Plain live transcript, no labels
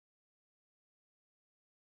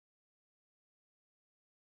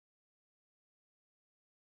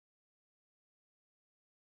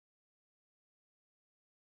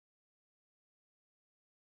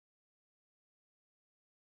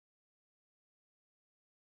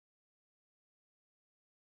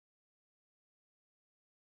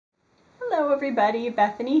Hello everybody,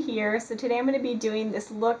 Bethany here. So today I'm going to be doing this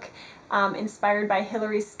look inspired by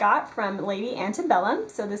Hilary Scott from Lady Antebellum.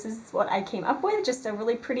 So this is what I came up with, just a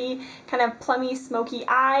really pretty kind of plummy smoky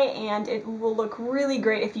eye, and it will look really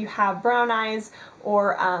great if you have brown eyes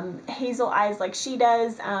or hazel eyes like she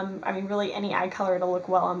does. I mean really any eye color it'll look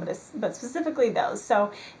well on, but specifically those.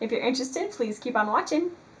 So if you're interested, please keep on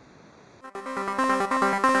watching.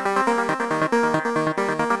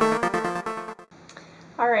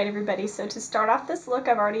 Alright everybody, so to start off this look,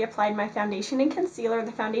 I've already applied my foundation and concealer.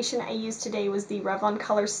 The foundation I used today was the Revlon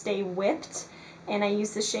ColorStay Whipped, and I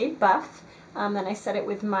used the shade Buff. Then I set it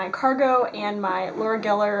with my Cargo and my Laura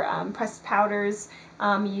Geller pressed powders.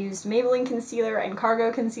 Used Maybelline concealer and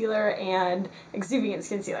Cargo concealer and Exuviance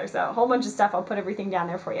concealer. So a whole bunch of stuff. I'll put everything down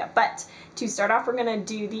there for you. But to start off, we're going to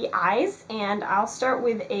do the eyes, and I'll start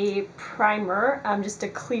with a primer, just a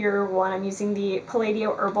clear one. I'm using the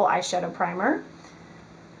Palladio Herbal eyeshadow primer.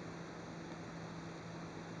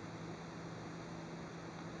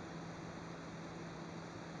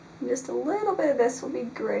 Just a little bit of this will be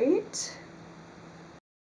great.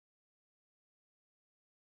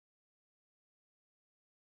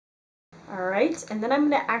 Alright, and then I'm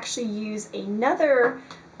going to actually use another,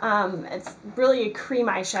 it's really a cream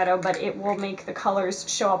eyeshadow, but it will make the colors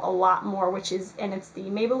show up a lot more, and it's the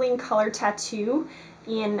Maybelline Color Tattoo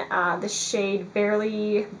in the shade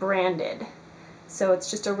Barely Branded. So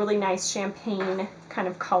it's just a really nice champagne kind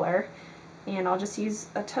of color. And I'll just use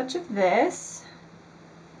a touch of this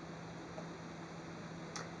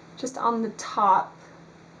just on the top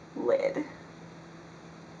lid.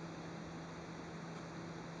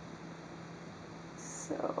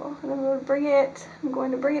 So I'm going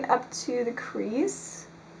to bring it up to the crease,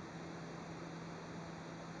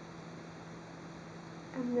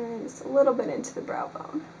 and then just a little bit into the brow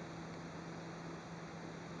bone.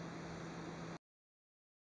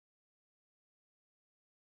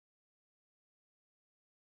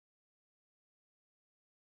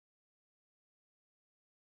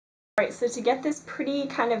 Alright, so to get this pretty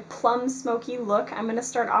kind of plum smoky look, I'm going to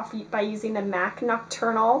start off by using the MAC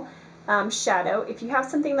Nocturnelle Shadow. If you have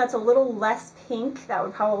something that's a little less pink, that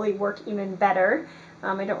would probably work even better.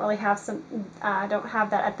 I don't really have I don't have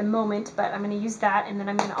that at the moment, but I'm going to use that, and then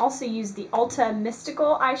I'm going to also use the Ulta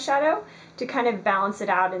Mystical eyeshadow to kind of balance it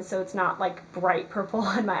out, and so it's not like bright purple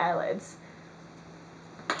on my eyelids.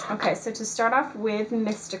 Okay, so to start off with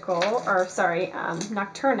Nocturnelle,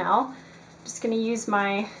 I'm just going to use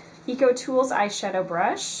my Eco Tools eyeshadow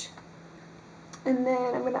brush, and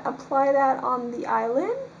then I'm going to apply that on the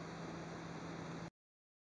eyelid.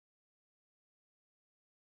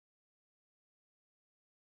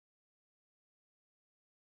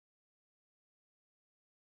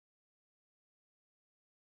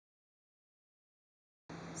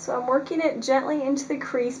 So I'm working it gently into the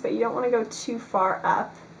crease, but you don't want to go too far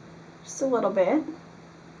up, just a little bit.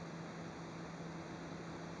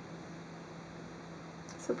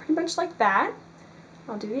 So pretty much like that.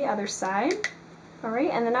 I'll do the other side.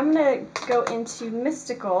 Alright, and then I'm going to go into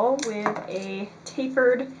Mystical with a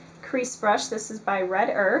tapered crease brush. This is by Red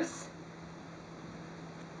Earth.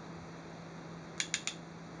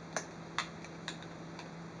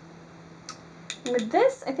 And with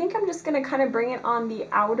this, I think I'm just going to kind of bring it on the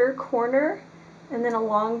outer corner and then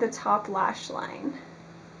along the top lash line.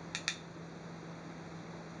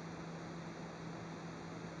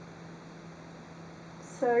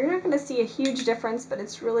 So you're not going to see a huge difference, but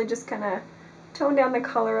it's really just going to tone down the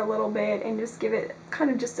color a little bit and just give it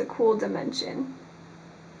kind of just a cool dimension.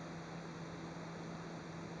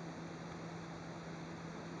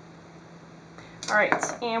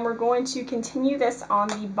 Alright, and we're going to continue this on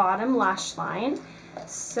the bottom lash line.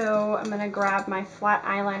 So I'm going to grab my flat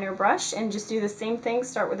eyeliner brush and just do the same thing,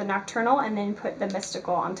 start with the Nocturnal and then put the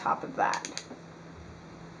Mystical on top of that.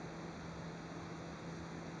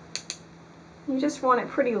 You just want it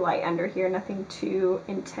pretty light under here, nothing too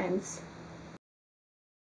intense.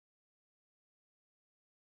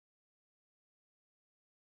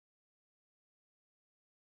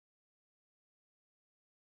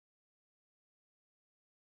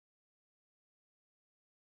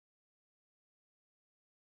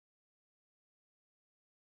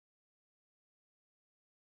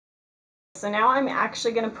 So now I'm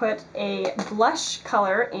actually going to put a blush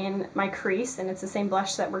color in my crease, and it's the same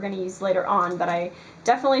blush that we're going to use later on, but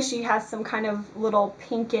she has some kind of little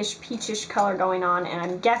pinkish, peachish color going on, and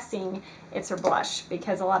I'm guessing it's her blush,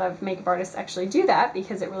 because a lot of makeup artists actually do that,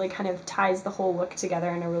 because it really kind of ties the whole look together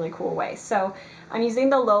in a really cool way. So I'm using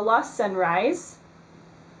the Lola Sunrise,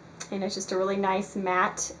 and it's just a really nice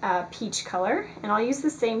matte peach color, and I'll use the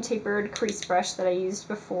same tapered crease brush that I used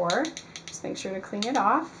before. Just make sure to clean it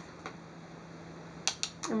off.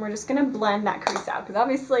 And we're just gonna blend that crease out because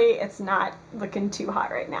obviously it's not looking too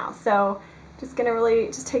hot right now. So just gonna really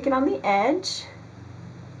just take it on the edge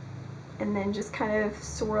and then just kind of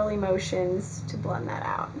swirly motions to blend that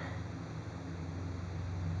out.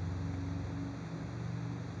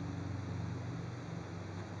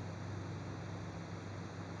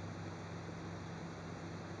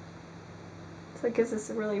 So it gives us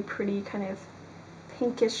a really pretty kind of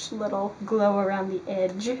pinkish little glow around the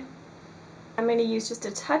edge. I'm going to use just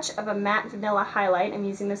a touch of a matte vanilla highlight. I'm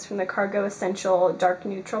using this from the Cargo Essential Dark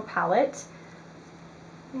Neutral palette.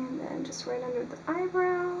 And then just right under the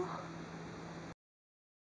eyebrow.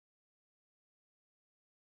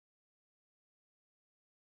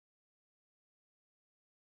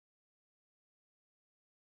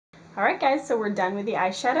 Alright guys, so we're done with the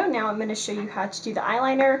eyeshadow. Now I'm going to show you how to do the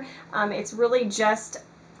eyeliner. It's really just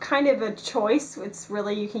kind of a choice. It's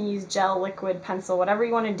really, you can use gel, liquid, pencil, whatever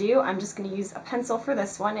you want to do. I'm just going to use a pencil for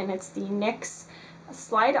this one, and it's the NYX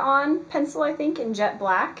Slide On pencil, I think, in jet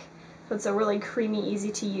black. So it's a really creamy,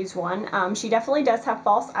 easy to use one. She definitely does have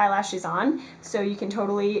false eyelashes on, so you can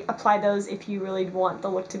totally apply those if you really want the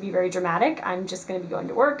look to be very dramatic. I'm just going to be going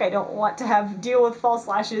to work. I don't want to deal with false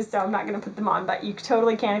lashes, so I'm not going to put them on, but you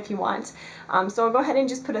totally can if you want. So I'll go ahead and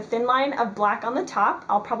just put a thin line of black on the top.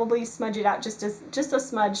 I'll probably smudge it out just a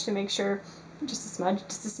smudge to make sure, just a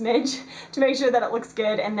smidge, to make sure that it looks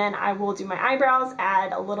good, and then I will do my eyebrows,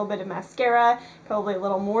 add a little bit of mascara, probably a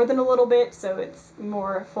little more than a little bit, so it's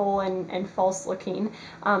more full and false looking,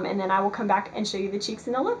 and then I will come back and show you the cheeks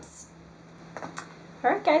and the lips.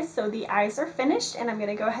 Alright guys, so the eyes are finished, and I'm going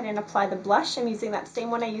to go ahead and apply the blush. I'm using that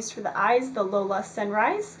same one I used for the eyes, the Lola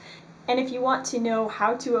Sunrise. And if you want to know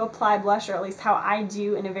how to apply blush, or at least how I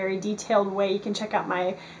do in a very detailed way, you can check out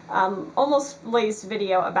my almost latest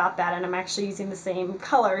video about that, and I'm actually using the same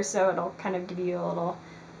color, so it'll kind of give you a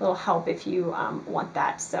little help if you want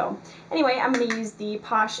that. So anyway, I'm going to use the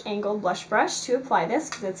Posh Angled Blush Brush to apply this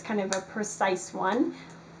because it's kind of a precise one.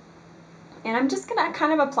 And I'm just going to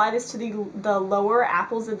kind of apply this to the lower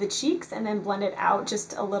apples of the cheeks and then blend it out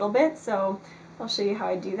just a little bit. So I'll show you how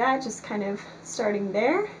I do that, just kind of starting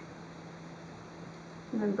there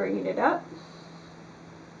and then bringing it up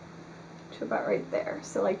to about right there.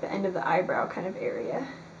 So like the end of the eyebrow kind of area.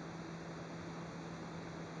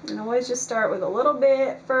 And always just start with a little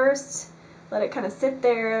bit first, let it kind of sit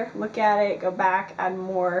there, look at it, go back, add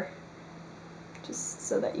more, just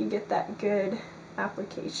so that you get that good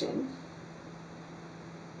application.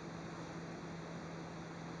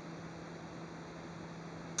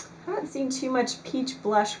 I haven't seen too much peach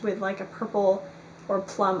blush with like a purple or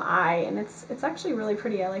plum eye, and it's actually really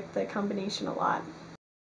pretty. I like the combination a lot.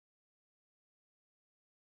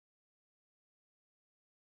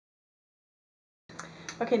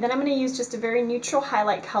 Okay, then I'm going to use just a very neutral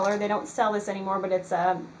highlight color. They don't sell this anymore, but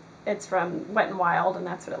it's from Wet n Wild, and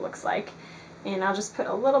that's what it looks like. And I'll just put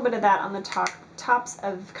a little bit of that on the tops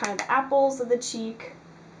of kind of the apples of the cheek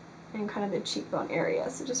and kind of the cheekbone area.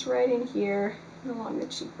 So just right in here and along the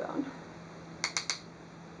cheekbone.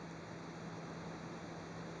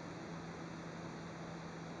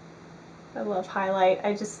 I love highlight.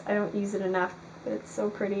 I don't use it enough, but it's so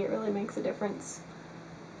pretty. It really makes a difference.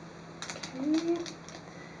 Okay.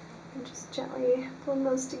 And just gently blend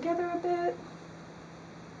those together a bit.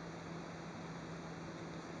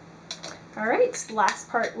 Alright, last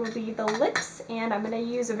part will be the lips, and I'm going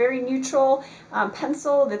to use a very neutral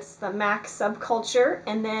pencil that's the MAC Subculture,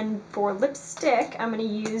 and then for lipstick I'm going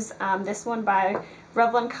to use this one by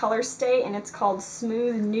Revlon ColorStay, and it's called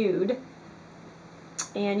Smooth Nude.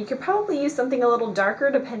 And you could probably use something a little darker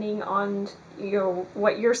depending on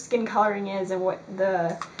what your skin coloring is and what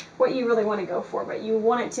you really want to go for, but you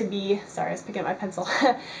want it to be, sorry, I was picking up my pencil,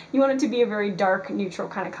 you want it to be a very dark, neutral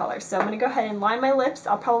kind of color. So I'm going to go ahead and line my lips.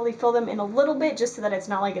 I'll probably fill them in a little bit just so that it's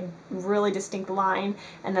not like a really distinct line,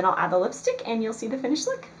 and then I'll add the lipstick and you'll see the finished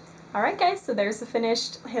look. Alright guys, so there's the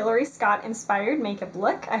finished Hilary Scott inspired makeup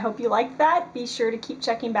look. I hope you liked that. Be sure to keep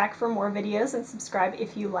checking back for more videos and subscribe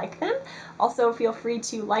if you like them. Also feel free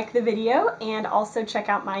to like the video and also check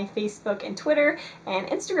out my Facebook and Twitter and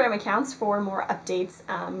Instagram accounts for more updates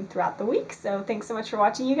throughout the week. So thanks so much for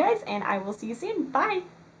watching, you guys, and I will see you soon. Bye!